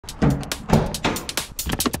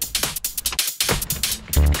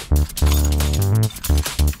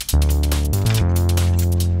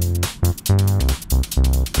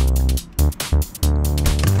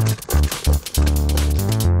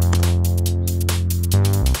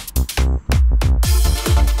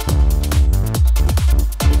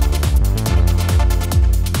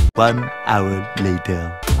1 hour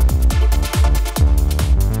later.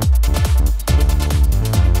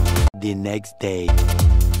 The next day.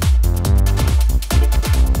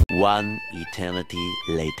 1 eternity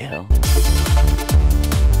later.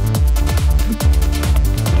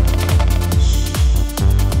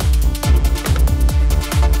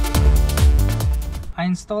 I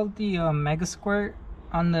installed the Megasquirt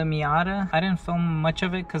on the Miata. I didn't film much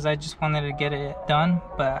of it because I just wanted to get it done,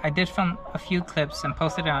 but I did film a few clips and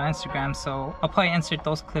posted it on Instagram, so I'll probably insert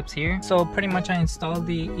those clips here. So pretty much I installed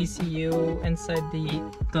the ECU inside the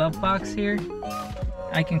glove box here.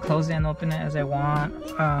 I can close it and open it as I want.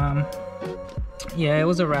 Yeah, it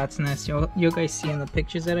was a rat's nest. You guys see in the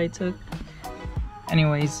pictures that I took.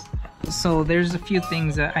 Anyways, so there's a few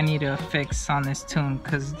things that I need to fix on this tune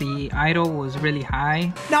because the idle was really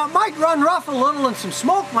high. Now it might run rough a little and some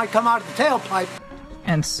smoke might come out of the tailpipe.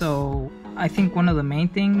 And so I think one of the main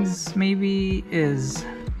things maybe is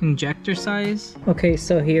injector size. Okay,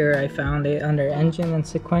 so here I found it under engine and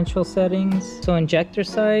sequential settings. So injector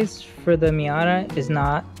size for the Miata is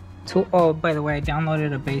not too, oh, by the way, I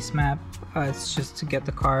downloaded a base map. It's just to get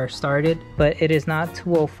the car started, but it is not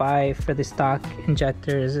 205 for the stock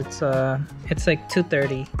injectors. It's like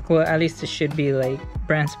 230. Well, at least it should be like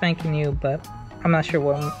brand spanking new, but I'm not sure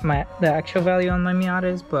what the actual value on my Miata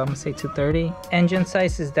is, but I'm gonna say 230. Engine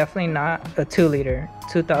size is definitely not a 2 liter.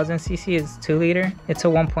 2000cc is 2 liter. It's a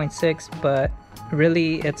 1.6, but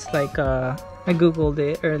really it's like I googled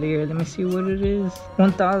it earlier. Let me see what it is.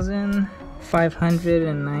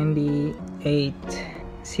 1598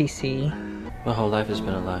 cc. My whole life has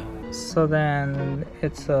been a lie. So then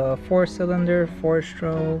it's a 4-cylinder,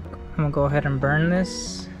 4-stroke. I'm gonna go ahead and burn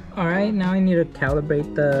this. Alright, now I need to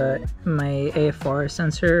calibrate my AFR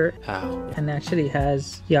sensor. How? And it actually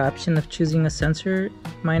has the option of choosing a sensor.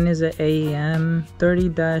 Mine is an AEM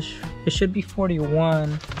 30- it should be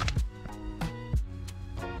 41.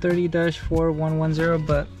 30-4110,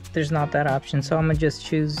 but there's not that option. So I'm gonna just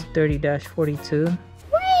choose 30-42.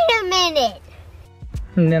 Wait a minute!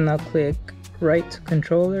 And then I'll click right to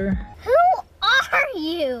controller. Who are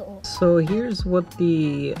you? So here's what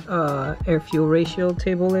the air fuel ratio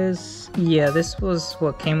table is. Yeah, this was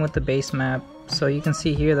what came with the base map. So you can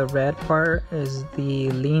see here the red part is the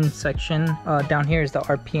lean section. Down here is the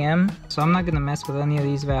RPM. So I'm not gonna mess with any of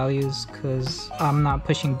these values because I'm not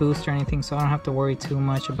pushing boost or anything, so I don't have to worry too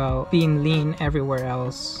much about being lean everywhere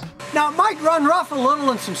else. Now it might run rough a little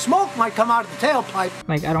and some smoke might come out of the tailpipe.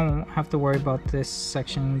 Like, I don't have to worry about this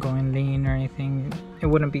section going lean or anything. It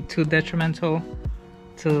wouldn't be too detrimental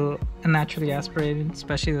to a naturally aspirated,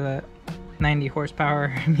 especially the 90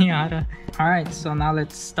 horsepower Miata. Alright, so now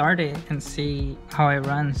let's start it and see how it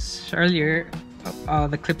runs. Earlier,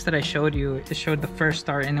 the clips that I showed you, it showed the first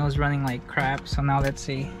start and it was running like crap. So now let's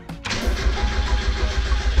see.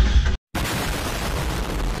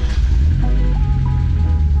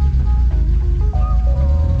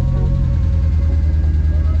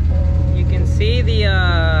 You can see the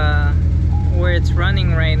where it's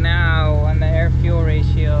running right now on the air fuel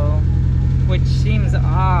ratio, which seems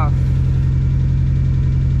off.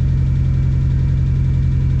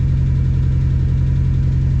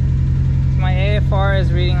 My AFR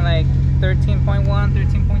is reading like 13.1,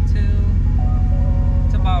 13.2.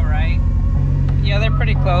 It's about right. Yeah, they're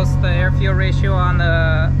pretty close. The air fuel ratio on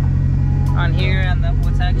here and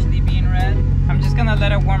what's actually being read. I'm just gonna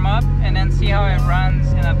let it warm up and then see how it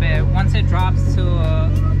runs in a bit. Once it drops to a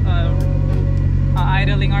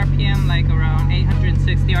idling RPM, like around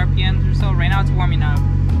 860 RPMs or so. Right now it's warming up.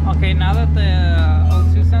 Okay, now that the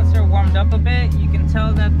O2 sensor warmed up a bit, you can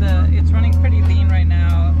tell that it's running pretty lean right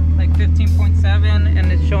now, like 15.7,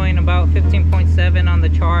 and it's showing about 15.7 on the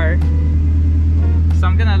chart. So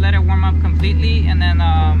I'm gonna let it warm up completely and then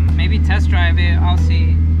maybe test drive it. I'll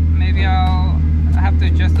see. Maybe I'll have to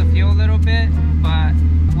adjust the fuel a little bit, but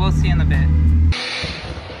we'll see in a bit.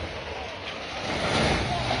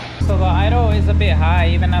 So the idle is a bit high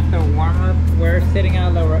even after warm up. We're sitting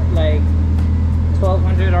at like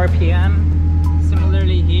 1200 RPM.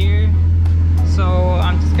 Similarly here. So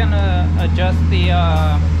I'm just gonna adjust the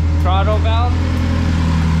throttle valve.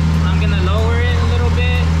 I'm gonna lower it a little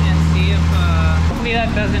bit and see if hopefully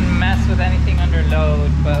that doesn't mess with anything under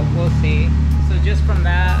load, but we'll see. So just from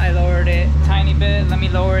that I lowered it a tiny bit. Let me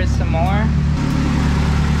lower it some more.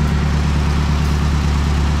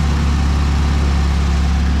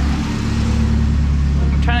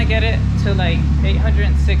 I'm trying to get it to like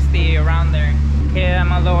 860 around there. Okay, I'm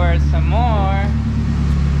gonna lower it some more.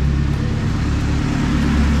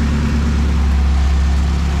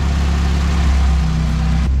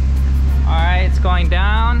 Alright, it's going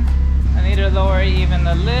down. I need to lower it even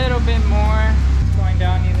a little bit more. It's going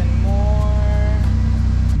down even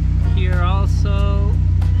here also.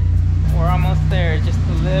 We're almost there, just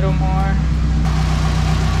a little more.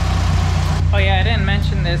 Oh yeah, I didn't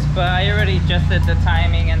mention this, but I already adjusted the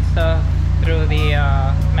timing and stuff through the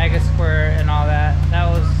Megasquirt and all that. That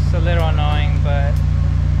was a little annoying, but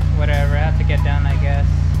whatever, it had to get done, I guess.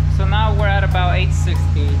 So now we're at about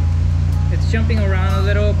 860. It's jumping around a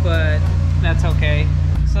little, but that's okay.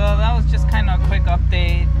 So that was just kind of a quick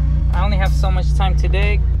update. I only have so much time to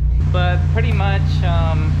dig, but pretty much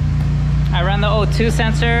I ran the O2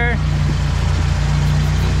 sensor.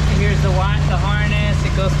 Here's the harness.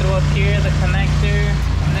 It goes through up here, the connector,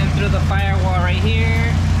 and then through the firewall right here,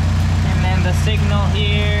 and then the signal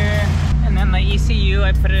here, and then the ECU.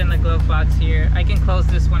 I put it in the glove box here. I can close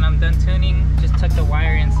this when I'm done tuning. Just tuck the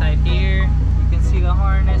wire inside here. You can see the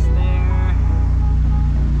harness there.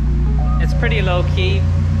 It's pretty low key,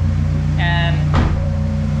 and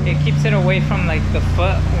it keeps it away from like the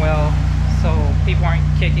footwell, so people aren't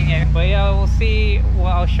kicking it. But yeah, we'll see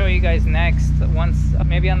what I'll show you guys next. Once,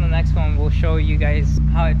 maybe on the next one, we'll show you guys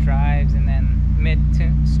how it drives, and then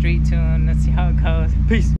mid-street tune. Let's see how it goes.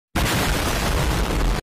 Peace.